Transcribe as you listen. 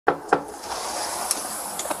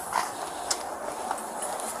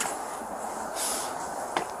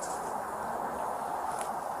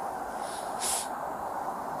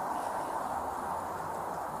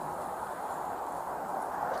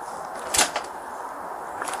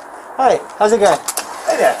Hi, how's it going?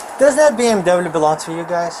 Hey there. Does that BMW belong to you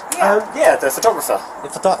guys? Yeah, the photographer.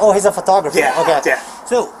 Oh, he's a photographer. Yeah. Okay. Yeah.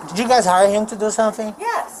 So, did you guys hire him to do something?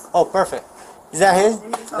 Yes. Oh, perfect. Is that his?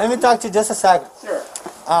 Let me talk to you just a second. Sure.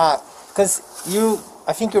 Because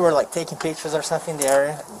I think you were like taking pictures or something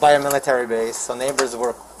there by a military base, so neighbors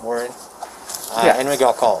were worried. Yeah. And we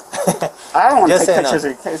got called. I don't want to Just take say pictures no.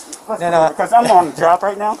 of your case No. because I'm on the job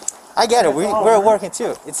right now. I get it. We're working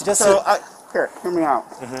too. It's just So, hear me out.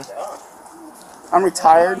 I'm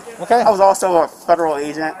retired. Okay. I was also a federal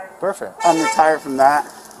agent. perfect. I'm retired from that.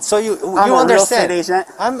 So you I'm a understand. real estate agent.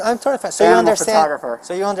 I'm totally fine. So And you I'm a understand. photographer.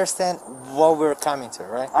 So you understand what we're coming to,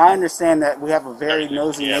 right? I understand that we have a very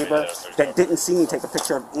nosy neighbor that didn't see me take a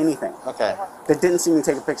picture of anything. Okay. That didn't see me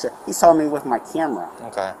take a picture. He saw me with my camera.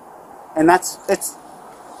 Okay. And it's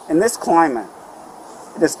in this climate,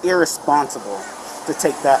 it is irresponsible to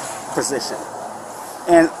take that position.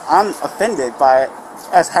 And I'm offended by it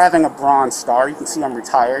as having a Bronze Star. You can see I'm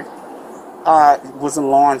retired. Was in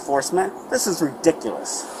law enforcement. This is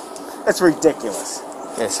ridiculous. It's ridiculous.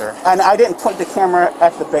 Yes, sir. And I didn't point the camera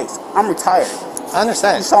at the base. I'm retired. I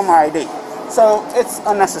understand. You saw my ID. So it's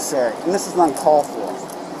unnecessary. And this is uncalled for.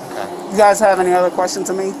 Okay. You guys have any other questions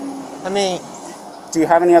to me? I mean, Do you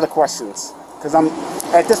have any other questions? Because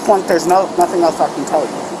at this point, there's nothing else I can tell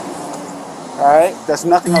you. All right? There's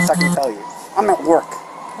nothing else I can tell you. I'm at work.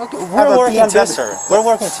 okay, I have we're a working too, BMW. sir. We're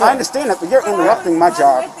working too. I understand it, but you're interrupting my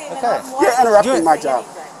job. Okay. You're interrupting my job.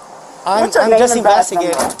 I'm What's your name just and badge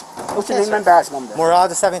investigating. number? What's your Yes, name sir. and badge number? Morale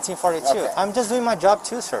 1742. Okay. I'm just doing my job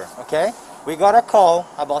too, sir. Okay. We got a call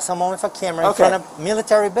about someone with a camera in Okay. front of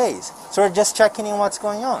military base. So we're just checking in what's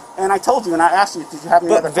going on. And I told you, and I asked you, did you have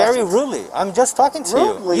any other But very questions? rudely. I'm just talking to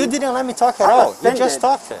Rudely? you. You didn't let me talk at I'm all. You offended. just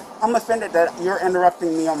talked. I'm offended that you're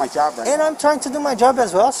interrupting me on my job right And now. I'm trying to do my job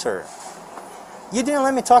as well, sir. You didn't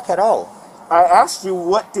let me talk at all. I asked you,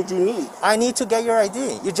 what did you need? I need to get your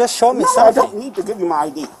ID. You just showed me No, I something. don't need to give you my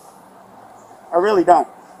ID. I really don't.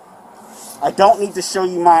 I don't need to show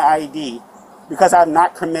you my ID because I've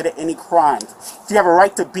not committed any crimes. If you have a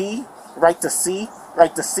right to B, right to C,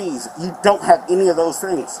 right to seize, you don't have any of those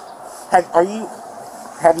things.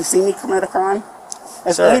 Have you seen me commit a crime?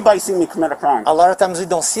 Has Sir, anybody seen me commit a crime? A lot of times we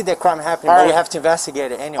don't see the crime happening, All but we right. have to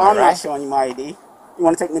investigate it anyway, I'm not right? showing you my ID. You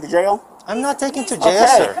want to take me to jail? I'm not taking to jail,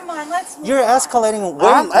 Okay. sir. Come on, let's move You're on. escalating way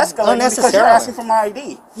I'm escalating because you're unnecessarily. asking for my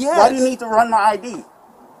ID. Yes. Why do you need to run my ID?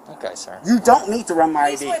 Okay, sir. You don't need to run my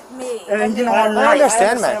He's ID. with me. And you know I'm I right.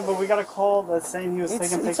 understand, man. But we got a call that saying he was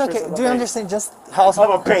taking It's pictures okay. of the Do you base. understand just how... Of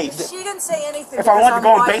a base. She didn't say anything. If I because wanted to I'm go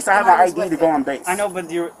on white base, I have and an was ID with to go him. on base. I know, but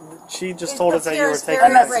she just It told us that you were appears taking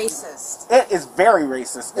very pictures. racist. It is very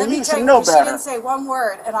racist, Let and me you tell should know you, she better. didn't say one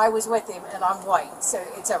word, and I was with him, and I'm white, so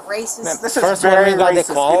it's a racist. This is First very when we got racist.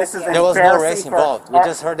 the call, This is there was no embarrassing race for- involved. We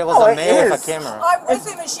just heard there was Oh, a it male with is. a camera. I'm with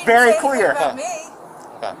It's him, and she very didn't say clear. anything about me.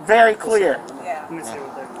 Very clear. Yeah. Let me see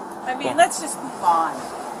what they're I mean, let's just move on.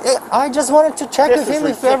 I just wanted to check This with is him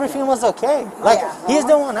if ridiculous. everything was okay. Like, Yeah. he's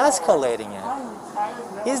the one escalating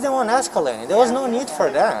it. He's the one escalating. There was no need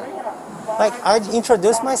for that. Like, I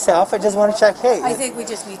introduced myself. I just want to check, hey. I think we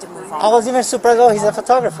just need to move I on. was even surprised, oh, he's a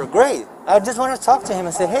photographer. Great. I just want to talk to him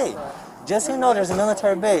and say, hey, just so you know, there's a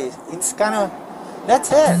military base. It's kind of,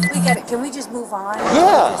 that's it. We get it. Can we just move on?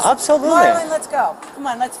 Yeah, absolutely. Marlon, let's go. Come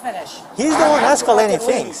on, let's finish. He's the one escalating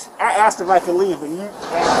things. I asked if I could leave, but you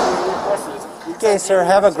asked me any questions. You Okay, sir.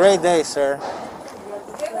 Have a great day, sir. It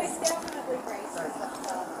was definitely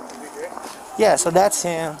racist. Yeah, so that's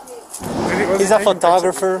him. Was He's he a taking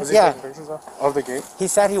photographer. pictures? Was he Yeah. taking pictures of the gate? He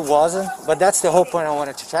said he wasn't, but that's the whole point I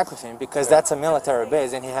wanted to check with him because that's a military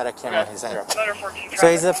base and he had a camera in his hand. So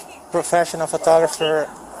he's a professional photographer,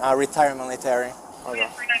 retired military.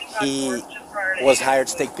 He was hired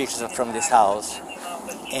to take pictures from this house,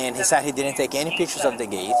 and he said he didn't take any pictures of the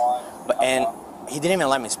gate, and he didn't even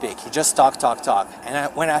let me speak. He just talk.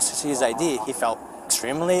 And when I asked to see his ID, he felt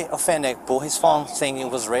extremely offended, pulled his phone saying it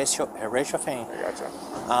was a racial thing.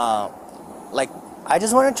 Like, I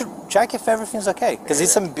just wanted to check if everything's okay, because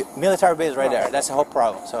it's a military base right there. That's the whole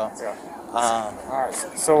problem. So, Alright,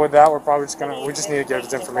 so with that, we just need to get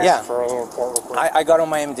his information Yeah. for a little report real quick. I got on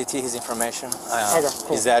my MDT his information, Okay,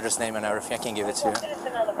 cool. his address, name, and everything. I can give it to you.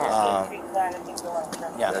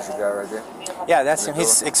 Yeah. That's the guy right there. Yeah, that's him.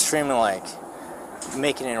 He's extremely like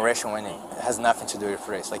making an irrational when it has nothing to do with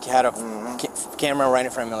race. Like he had a camera right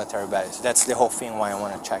in front of military base. That's the whole thing why I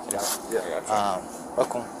want to check it out. Yeah, gotcha. Oh,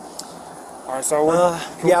 cool. Alright, so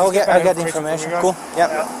Yeah, I'll get the information. from you Cool. guys?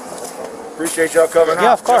 Yeah. Appreciate y'all coming out.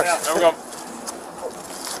 Yeah, of course. There we go.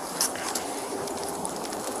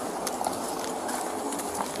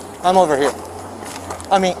 I'm over here.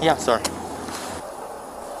 I mean, yeah, sorry.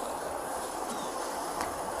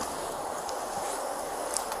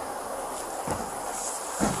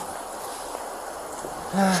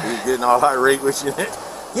 He was getting all irate with you.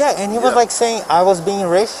 Yeah, and he was like saying I was being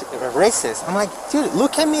racist. I'm like, dude,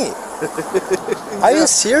 look at me. Are you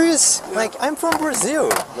serious? Like, I'm from Brazil.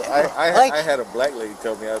 I had a black lady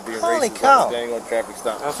tell me I was being Holy racist cow. on a dang on traffic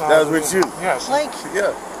stop. That was with you. Yeah, she, Like,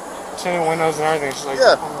 Yeah. changing windows and everything. She's like,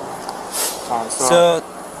 Yeah. so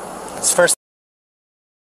it's first.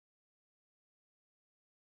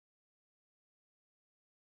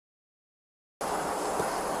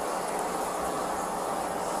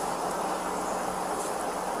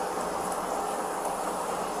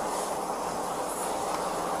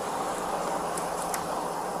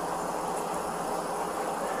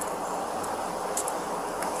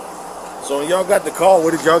 So when y'all got the call,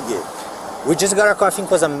 what did y'all get? We just got a call. I think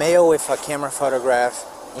it was a male with a camera photograph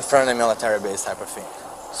in front of the military base type of thing.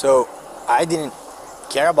 So I didn't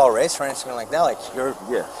care about race or anything like that. Like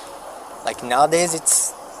like nowadays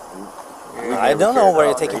it's. I don't know where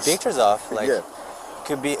you're taking pictures of. Like it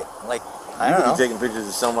could be like I don't know. Taking pictures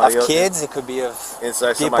of somebody else. Kids. It could be of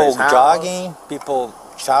inside people jogging, people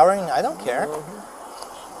showering. I don't care.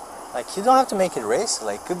 Like you don't have to make it race.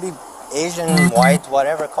 Like it could be Asian, white,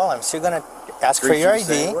 whatever. Call. I'm still gonna ask for your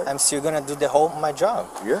ID. I'm still gonna do my job.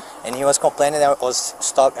 Yeah. And he was complaining that I was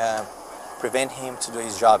prevent him to do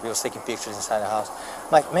his job. He was taking pictures inside the house.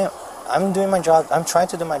 I'm like, man, I'm doing my job. I'm trying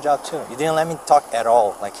to do my job too. You didn't let me talk at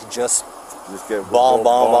all. Like you just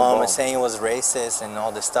bomb, and saying it was racist and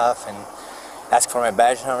all this stuff and ask for my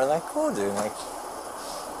badge. And I was like, cool, dude. Like,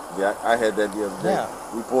 yeah, I had that the other day. Yeah.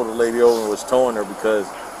 We pulled a lady over and was towing her because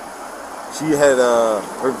she had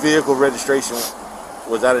her vehicle registration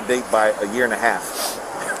was out of date by a year and a half.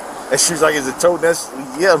 And she was like, is it towed?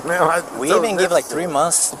 Yeah, man. We even give like 3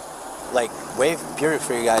 months, like waive period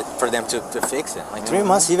for you guys, for them to fix it. Like 3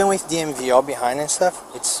 months, even with DMV all behind and stuff,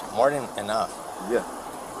 it's more than enough. Yeah.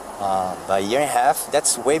 But a year and a half,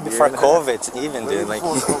 that's way before COVID even, dude. Like,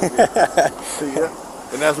 yeah.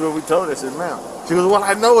 And that's what we told her. I said, man. She goes, well,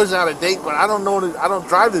 I know it's out of date, but I don't know that I don't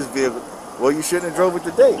drive this vehicle. Well, you shouldn't have drove it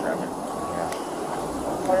today.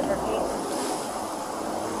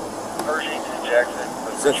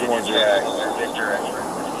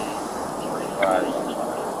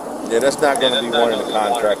 Yeah, that's not going to be one of the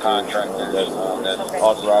contractors that's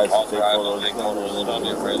authorized to take photos on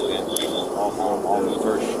the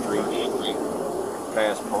First Street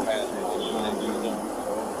passport.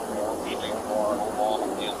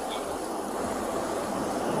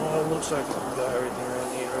 It looks like we got everything we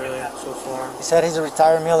need really so far. he said he's a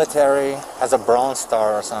retired military, has a Bronze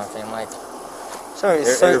Star or something. I'm like, sorry,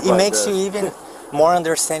 so it makes you even more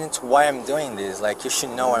understanding to why I'm doing this. Like, you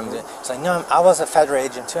should know what I'm doing. It's like, no, I was a federal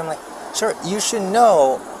agent too. I'm like, sure, you should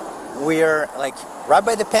know we're like right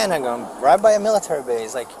by the Pentagon, right by a military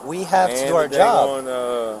base. Like, we have to do our job.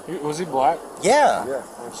 Was he black? Yeah. Yeah.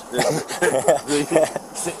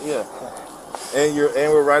 And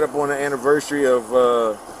we're right up on the anniversary of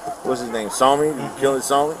what's his name, Salmi, killing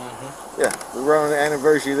Salmi. Yeah, we're right on the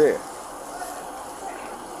anniversary there.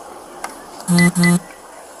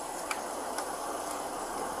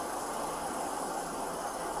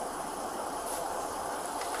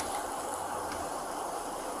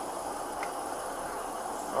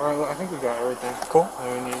 Alright, well, I think we got everything. Cool. That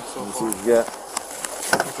we need so Let's see far. what you got. I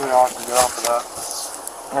think we're all to get off of that.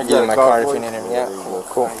 I'll give you my card if you need it. Yeah,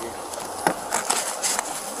 cool. Thank you.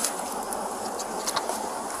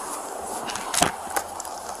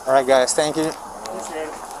 All right, guys, thank you.